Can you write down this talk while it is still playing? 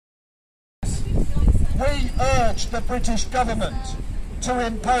We urge the British government to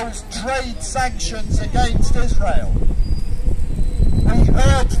impose trade sanctions against Israel. We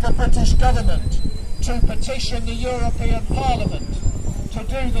urge the British government to petition the European Parliament to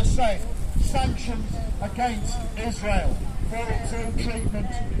do the same. Sanctions against Israel for its ill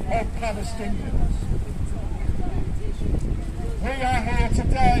treatment of Palestinians. We are here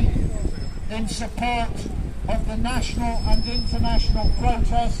today in support of the national and international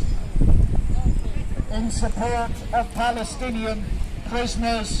protest in support of Palestinian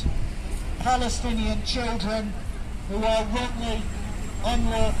prisoners, Palestinian children who are wrongly,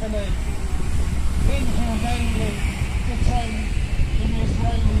 unlawfully, inhumanely detained in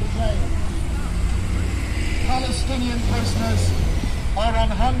Israeli jails. Palestinian prisoners are on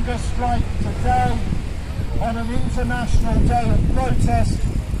hunger strike today on an international day of protest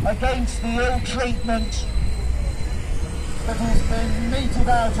against the ill treatment that has been meted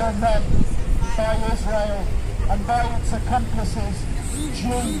out on them by Israel and by its accomplices,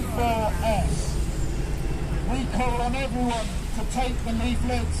 G4S. We call on everyone to take the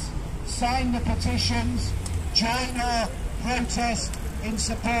leaflets, sign the petitions, join our protest in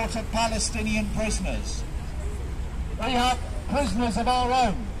support of Palestinian prisoners. We have prisoners of our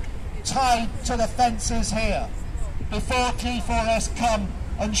own tied to the fences here before G4S come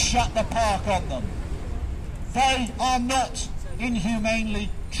and shut the park on them. They are not inhumanely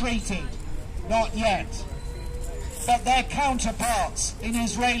treated, not yet. But their counterparts in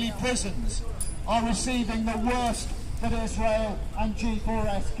Israeli prisons are receiving the worst that Israel and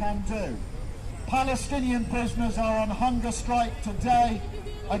G4S can do. Palestinian prisoners are on hunger strike today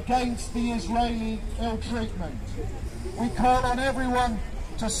against the Israeli ill treatment. We call on everyone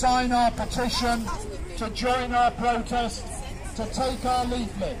to sign our petition, to join our protest, to take our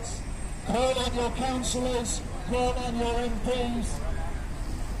leaflets. Call on your councillors, call on your MPs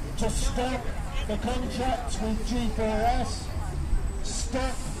to stop the contracts with G4S,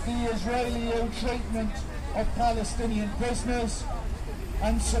 stop the Israeli ill treatment of Palestinian prisoners,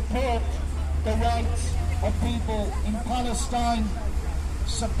 and support the rights of people in Palestine,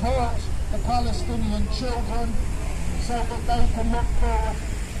 support the Palestinian children so that they can look forward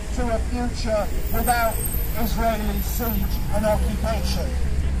to a future without Israeli siege and occupation.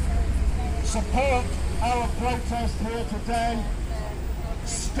 Support our protest here today.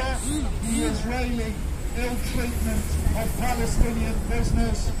 Stop the Israeli ill treatment of Palestinian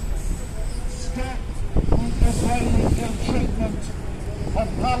prisoners. Stop the Israeli ill treatment of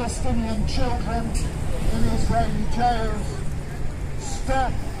Palestinian children in Israeli jails.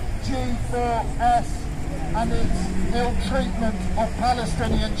 Stop G4S and its ill treatment of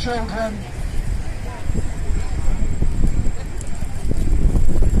Palestinian children.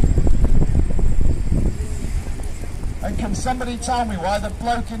 And can somebody tell me why the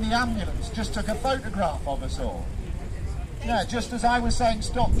bloke in the ambulance just took a photograph of us all? Yeah, just as I was saying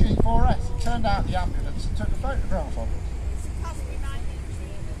stop G4S, it turned out the ambulance and took a photograph of us.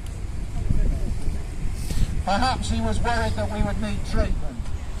 Perhaps he was worried that we would need treatment.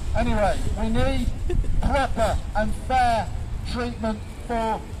 Anyway, we need proper and fair treatment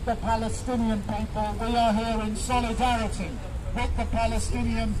for the Palestinian people. We are here in solidarity with the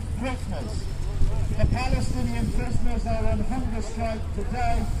Palestinian prisoners. The Palestinian prisoners are on hunger strike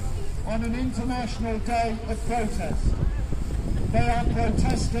today on an international day of protest. They are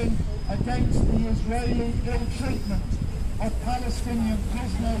protesting against the Israeli ill treatment of Palestinian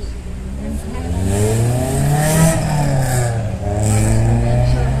prisoners, including